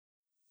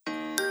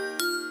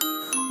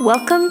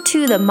Welcome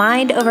to the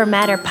Mind Over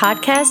Matter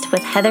podcast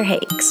with Heather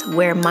Hakes,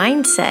 where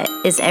mindset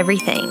is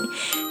everything.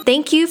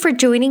 Thank you for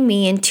joining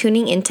me and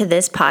tuning into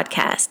this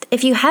podcast.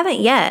 If you haven't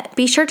yet,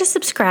 be sure to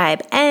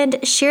subscribe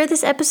and share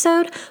this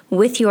episode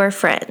with your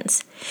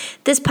friends.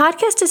 This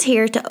podcast is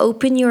here to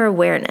open your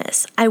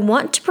awareness. I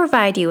want to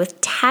provide you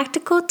with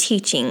tactical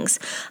teachings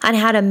on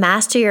how to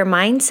master your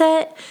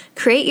mindset,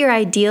 create your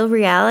ideal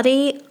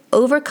reality,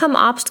 overcome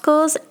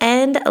obstacles,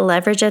 and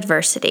leverage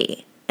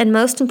adversity. And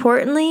most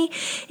importantly,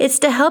 it's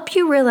to help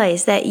you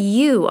realize that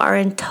you are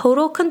in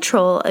total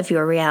control of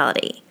your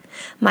reality.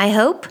 My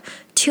hope?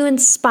 To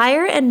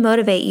inspire and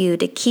motivate you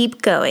to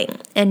keep going.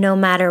 And no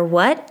matter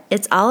what,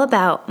 it's all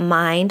about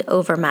mind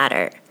over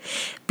matter.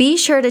 Be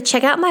sure to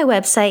check out my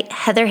website,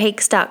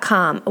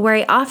 heatherhakes.com, where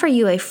I offer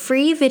you a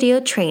free video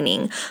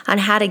training on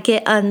how to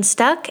get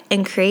unstuck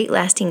and create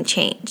lasting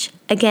change.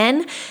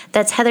 Again,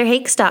 that's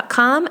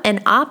heatherhakes.com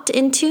and opt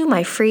into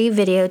my free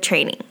video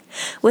training.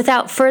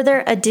 Without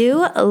further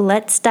ado,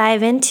 let's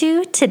dive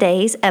into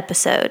today's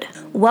episode.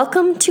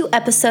 Welcome to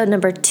episode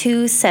number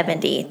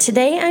 270.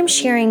 Today I'm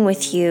sharing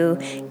with you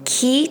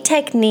key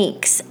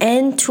techniques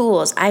and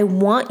tools I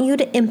want you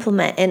to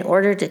implement in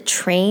order to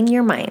train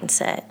your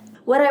mindset.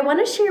 What I want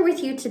to share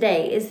with you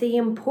today is the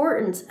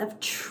importance of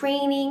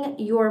training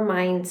your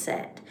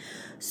mindset.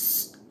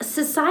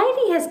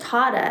 Society has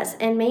taught us,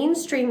 and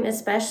mainstream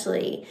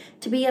especially,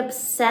 to be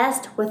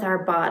obsessed with our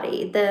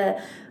body.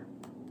 The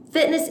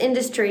fitness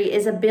industry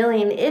is $1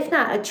 billion, if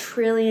not $1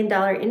 trillion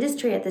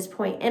industry at this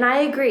point. And I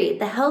agree,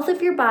 the health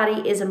of your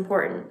body is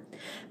important.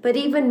 But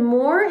even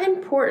more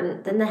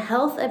important than the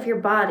health of your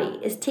body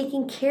is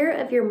taking care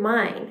of your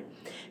mind.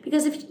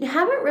 Because if you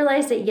haven't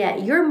realized it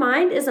yet, your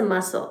mind is a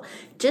muscle,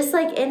 just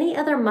like any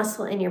other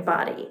muscle in your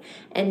body.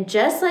 And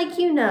just like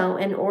you know,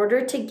 in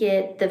order to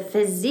get the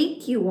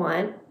physique you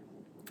want,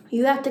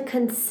 you have to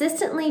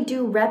consistently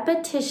do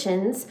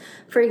repetitions,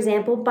 for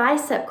example,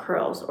 bicep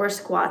curls or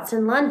squats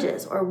and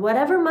lunges or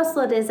whatever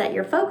muscle it is that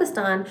you're focused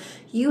on.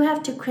 You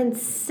have to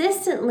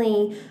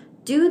consistently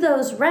do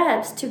those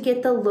reps to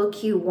get the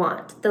look you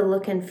want, the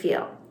look and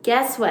feel.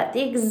 Guess what?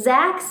 The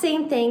exact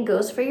same thing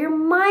goes for your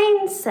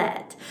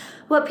mindset.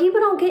 What people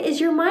don't get is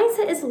your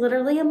mindset is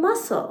literally a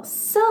muscle.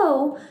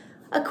 So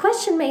a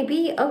question may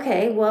be,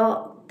 okay,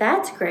 well,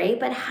 that's great,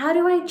 but how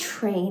do I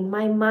train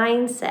my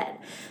mindset?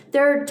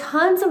 There are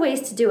tons of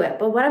ways to do it,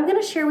 but what I'm going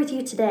to share with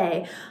you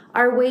today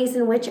are ways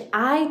in which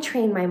I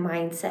train my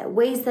mindset,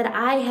 ways that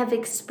I have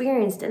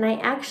experienced and I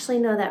actually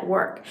know that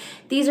work.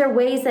 These are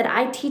ways that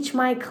I teach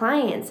my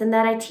clients and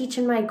that I teach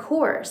in my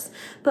course.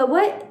 But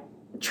what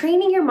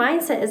training your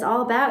mindset is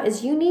all about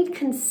is you need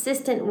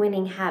consistent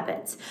winning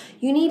habits.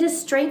 You need to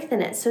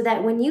strengthen it so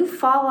that when you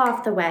fall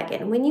off the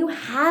wagon, when you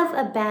have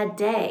a bad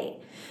day,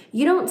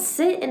 you don't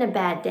sit in a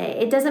bad day.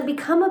 It doesn't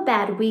become a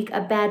bad week,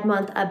 a bad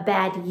month, a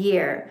bad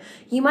year.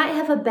 You might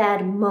have a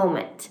bad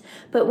moment.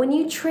 But when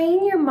you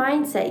train your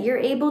mindset, you're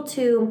able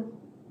to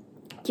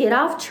get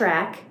off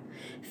track,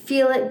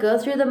 feel it, go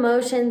through the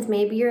motions.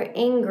 Maybe you're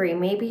angry,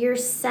 maybe you're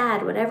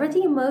sad, whatever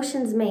the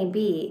emotions may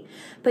be.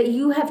 But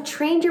you have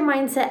trained your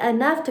mindset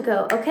enough to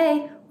go,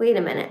 okay, wait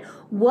a minute.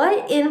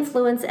 What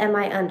influence am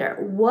I under?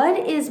 What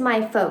is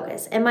my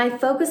focus? Am I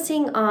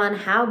focusing on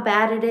how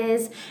bad it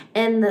is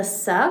and the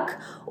suck?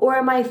 Or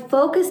am I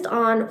focused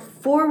on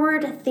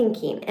forward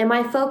thinking? Am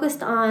I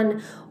focused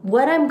on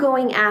what I'm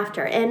going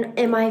after? And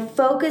am I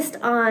focused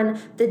on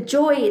the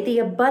joy, the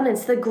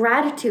abundance, the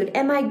gratitude?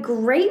 Am I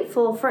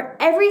grateful for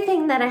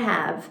everything that I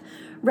have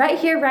right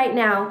here, right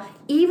now,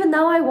 even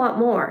though I want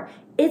more?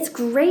 It's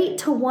great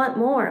to want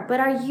more,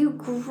 but are you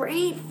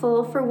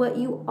grateful for what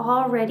you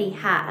already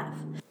have?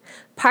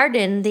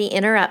 Pardon the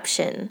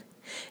interruption.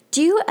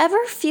 Do you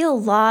ever feel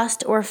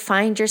lost or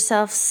find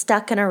yourself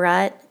stuck in a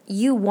rut?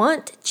 You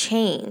want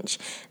change.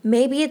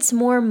 Maybe it's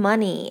more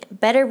money,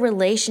 better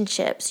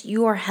relationships,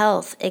 your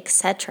health,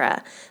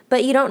 etc.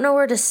 But you don't know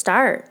where to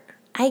start.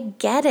 I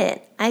get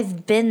it.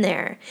 I've been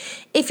there.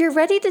 If you're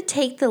ready to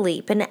take the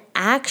leap and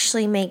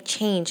actually make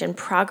change and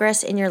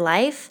progress in your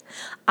life,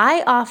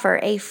 I offer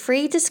a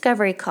free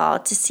discovery call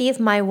to see if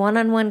my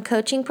one-on-one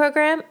coaching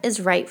program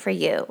is right for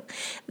you.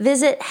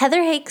 Visit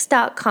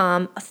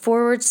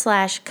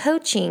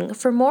heatherhakes.com/coaching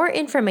for more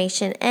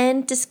information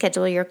and to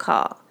schedule your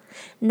call.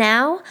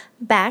 Now,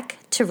 back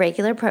to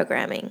regular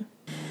programming.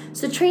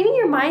 So training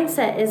your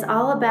mindset is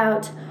all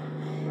about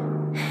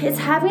it's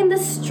having the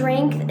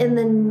strength and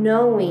the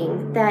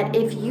knowing that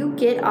if you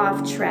get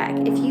off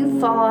track, if you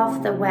fall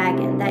off the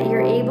wagon, that you're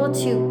able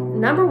to,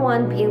 number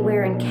one, be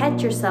aware and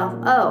catch yourself,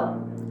 oh,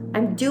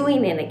 I'm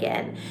doing it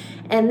again.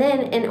 And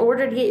then in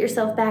order to get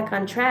yourself back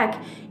on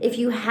track, if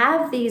you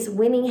have these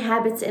winning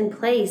habits in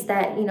place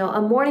that,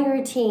 a morning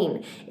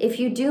routine, if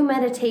you do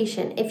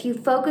meditation, if you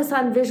focus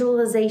on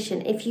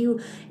visualization, if you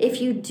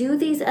do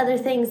these other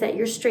things that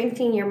you're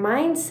strengthening your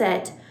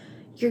mindset,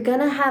 you're going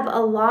to have a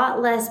lot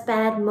less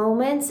bad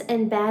moments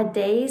and bad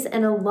days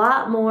and a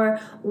lot more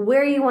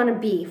where you want to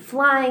be,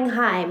 flying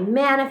high,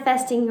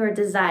 manifesting your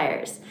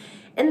desires.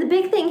 And the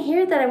big thing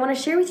here that I want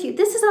to share with you,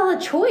 this is all a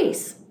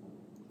choice.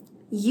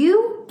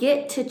 You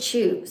get to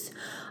choose.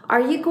 Are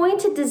you going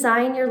to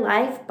design your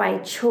life by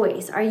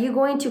choice? Are you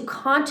going to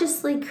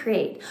consciously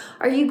create?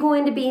 Are you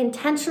going to be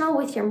intentional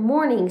with your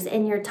mornings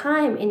and your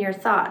time and your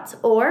thoughts?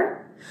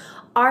 Or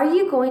are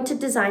you going to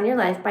design your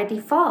life by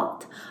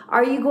default?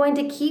 Are you going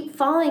to keep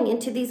falling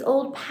into these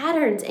old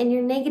patterns and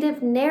your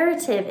negative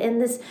narrative and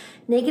this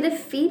negative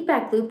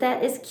feedback loop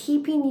that is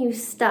keeping you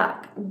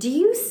stuck? Do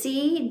you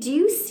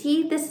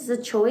see this as a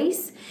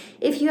choice?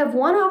 If you have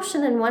one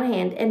option in one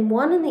hand and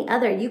one in the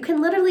other, you can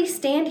literally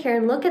stand here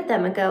and look at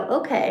them and go,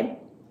 okay,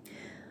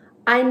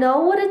 I know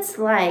what it's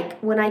like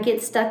when I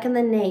get stuck in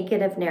the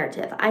negative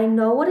narrative. I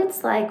know what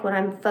it's like when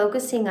I'm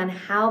focusing on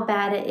how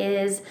bad it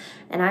is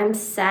and I'm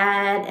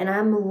sad and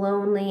I'm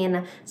lonely and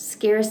a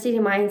scarcity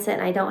mindset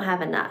and I don't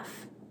have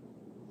enough.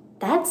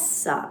 That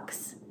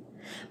sucks.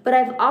 But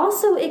I've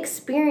also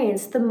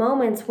experienced the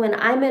moments when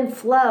I'm in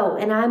flow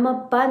and I'm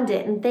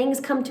abundant and things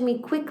come to me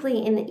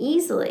quickly and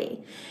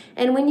easily.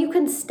 And when you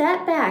can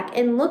step back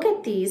and look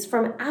at these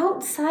from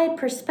outside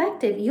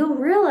perspective, you'll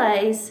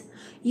realize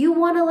you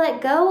want to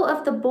let go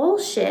of the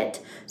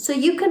bullshit so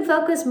you can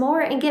focus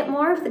more and get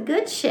more of the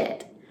good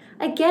shit.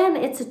 Again,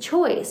 it's a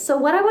choice. So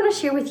what I want to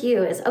share with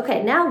you is,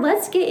 okay, now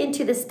let's get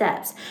into the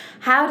steps.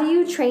 How do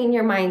you train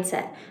your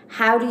mindset?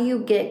 How do you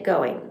get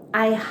going?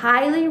 I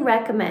highly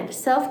recommend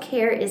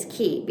self-care is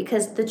key,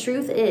 because the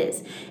truth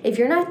is, if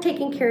you're not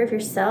taking care of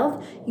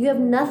yourself, you have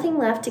nothing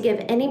left to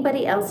give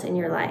anybody else in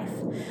your life.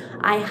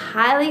 I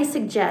highly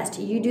suggest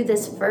you do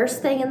this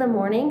first thing in the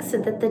morning so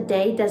that the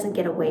day doesn't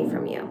get away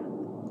from you.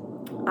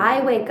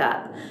 I wake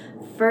up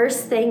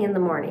first thing in the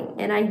morning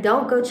and I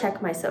don't go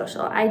check my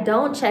social. I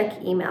don't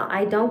check email.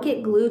 I don't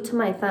get glued to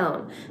my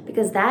phone,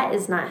 because that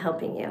is not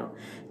helping you.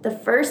 The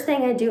first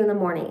thing I do in the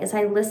morning is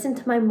I listen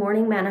to my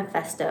morning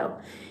manifesto,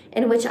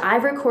 in which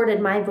I've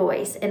recorded my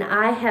voice and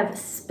I have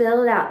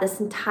spilled out this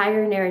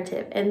entire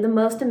narrative. And the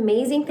most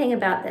amazing thing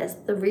about this,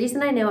 the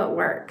reason I know it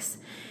works,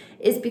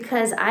 is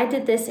because I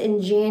did this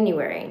in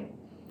January.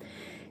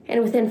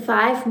 And within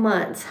 5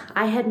 months,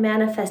 I had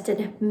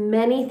manifested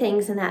many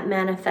things in that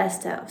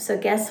manifesto. So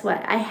guess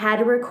what? I had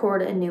to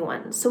record a new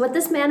one. So what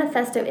this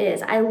manifesto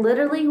is, I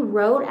literally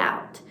wrote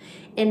out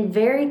in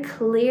very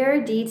clear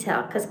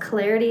detail, because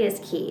clarity is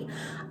key.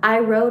 I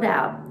wrote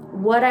out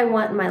what I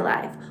want in my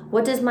life.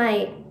 What does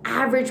my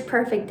average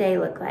perfect day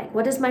look like?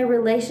 What does my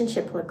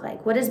relationship look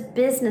like? What is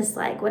business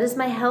like? What is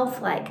my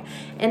health like?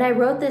 And I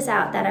wrote this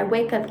out, that I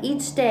wake up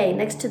each day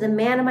next to the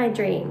man of my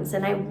dreams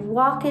and I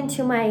walk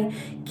into my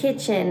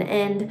kitchen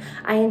and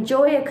I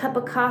enjoy a cup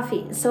of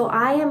coffee. So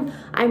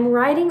I'm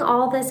writing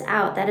all this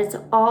out, that it's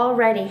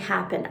already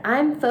happened.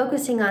 I'm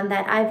focusing on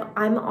that.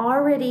 I've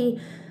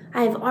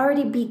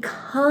already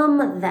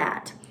become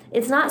that.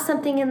 It's not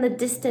something in the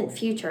distant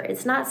future.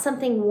 It's not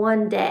something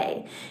one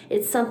day.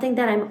 It's something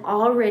that I'm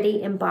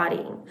already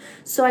embodying.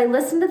 So I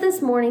listen to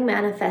this morning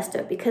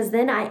manifesto, because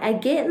then I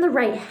get in the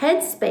right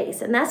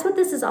headspace. And that's what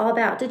this is all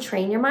about, to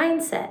train your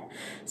mindset.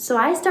 So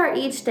I start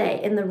each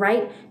day in the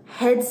right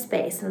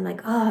headspace. And I'm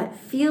like, oh, it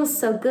feels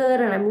so good.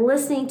 And I'm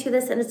listening to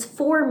this, and it's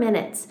 4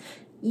 minutes.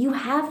 You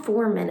have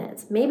 4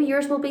 minutes. Maybe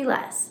yours will be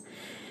less.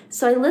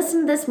 So I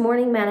listen to this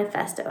morning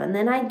manifesto, and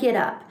then I get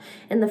up.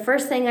 And the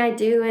first thing I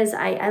do is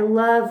I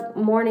love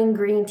morning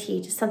green tea,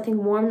 just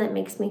something warm that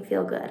makes me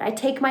feel good. I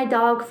take my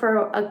dog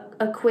for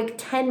a quick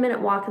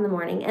 10-minute walk in the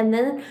morning, and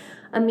then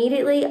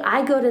immediately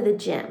I go to the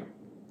gym.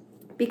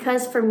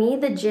 Because for me,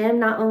 the gym,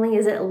 not only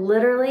is it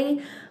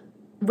literally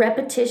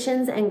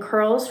repetitions and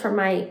curls for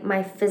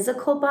my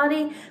physical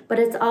body, but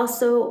it's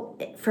also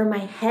for my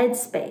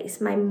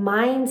headspace, my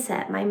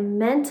mindset, my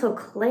mental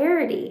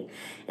clarity.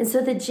 And so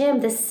the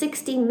gym, the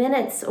 60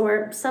 minutes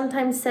or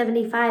sometimes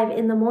 75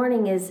 in the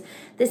morning,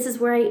 this is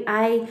where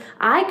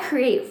I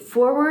create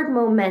forward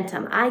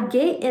momentum. I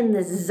get in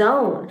the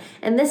zone,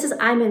 and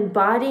I'm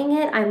embodying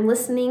it. I'm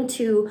listening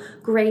to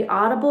great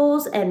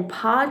audibles and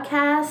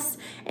podcasts,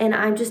 and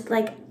I'm just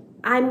like,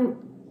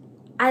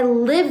 I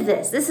live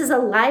this. This is a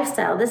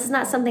lifestyle. This is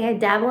not something I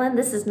dabble in.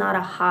 This is not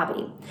a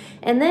hobby.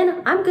 And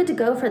then I'm good to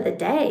go for the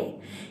day.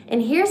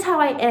 And here's how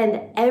I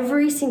end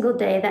every single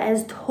day that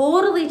has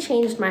totally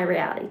changed my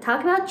reality.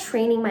 Talk about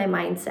training my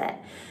mindset.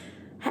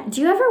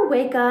 Do you ever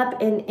wake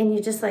up and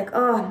you're just like,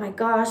 oh my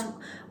gosh,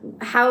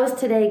 how is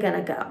today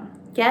gonna go?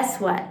 Guess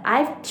what?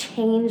 I've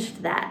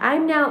changed that.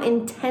 I'm now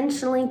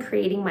intentionally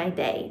creating my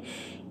day.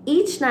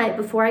 Each night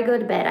before I go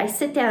to bed, I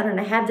sit down and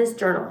I have this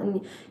journal.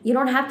 And you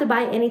don't have to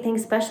buy anything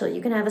special.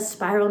 You can have a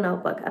spiral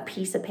notebook, a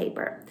piece of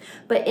paper.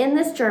 But in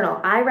this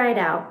journal, I write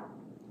out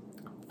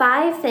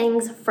 5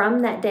 things from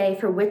that day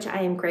for which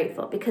I am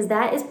grateful, because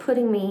that is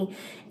putting me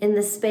in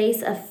the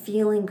space of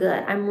feeling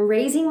good. I'm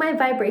raising my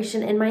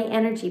vibration and my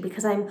energy,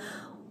 because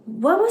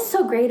what was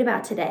so great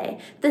about today?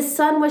 The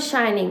sun was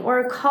shining, or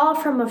a call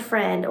from a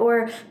friend,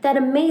 or that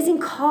amazing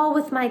call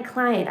with my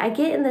client. I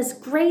get in this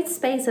great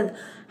space of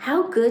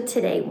how good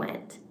today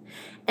went.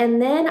 And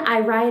then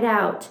I write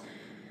out,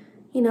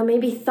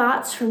 maybe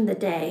thoughts from the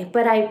day,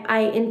 but I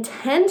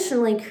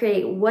intentionally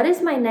create, what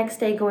is my next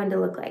day going to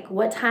look like?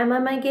 What time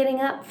am I getting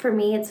up? For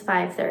me, it's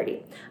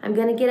 5:30. I'm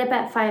going to get up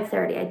at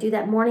 5:30. I do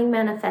that morning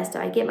manifesto.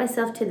 I get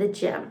myself to the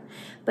gym.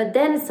 But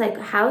then it's like,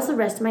 how's the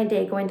rest of my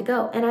day going to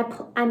go? And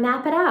I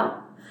map it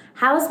out.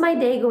 How's my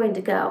day going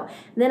to go?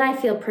 Then I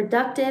feel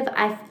productive.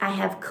 I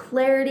have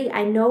clarity.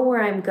 I know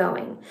where I'm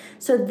going.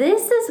 So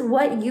this is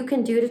what you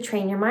can do to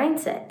train your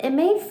mindset. It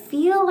may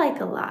feel like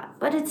a lot,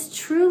 but it's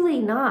truly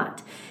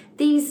not.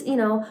 These,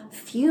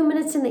 few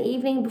minutes in the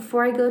evening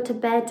before I go to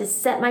bed to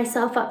set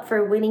myself up for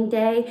a winning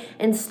day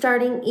and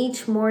starting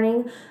each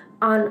morning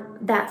on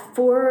that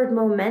forward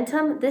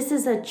momentum, this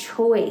is a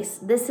choice.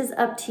 This is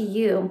up to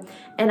you.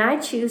 And I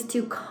choose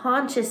to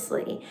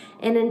consciously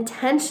and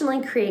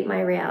intentionally create my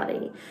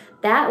reality.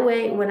 That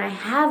way, when I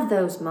have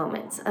those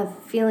moments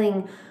of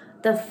feeling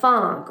the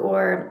funk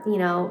or,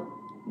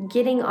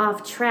 getting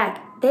off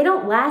track, they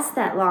don't last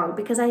that long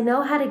because I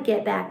know how to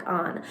get back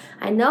on.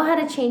 I know how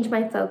to change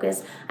my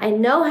focus. I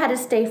know how to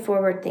stay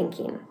forward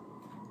thinking.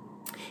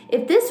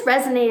 If this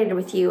resonated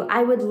with you,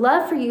 I would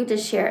love for you to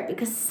share it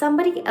because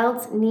somebody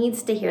else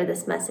needs to hear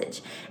this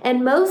message.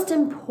 And most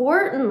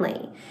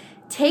importantly,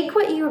 take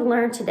what you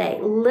learned today,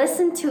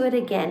 listen to it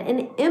again,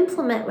 and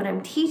implement what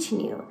I'm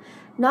teaching you.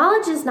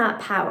 Knowledge is not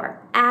power.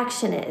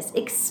 Action is.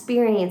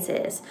 Experience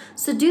is.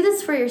 So do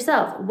this for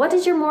yourself. What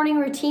does your morning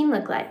routine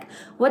look like?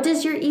 What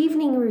does your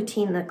evening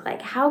routine look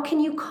like? How can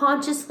you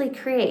consciously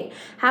create?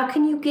 How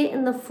can you get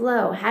in the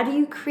flow? How do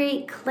you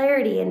create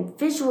clarity and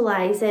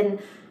visualize and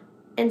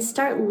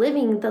start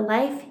living the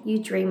life you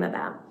dream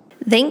about?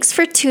 Thanks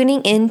for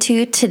tuning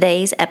into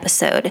today's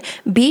episode.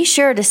 Be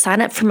sure to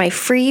sign up for my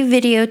free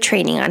video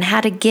training on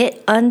how to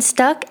get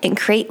unstuck and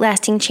create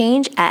lasting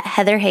change at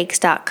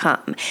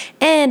heatherhakes.com.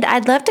 And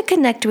I'd love to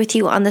connect with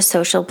you on the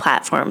social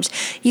platforms.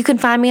 You can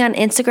find me on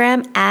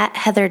Instagram at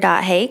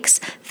heather.hakes,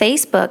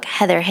 Facebook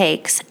Heather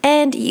Hakes,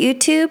 and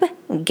YouTube,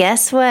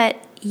 guess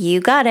what? You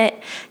got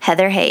it,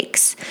 Heather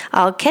Hakes.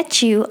 I'll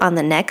catch you on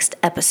the next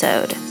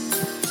episode.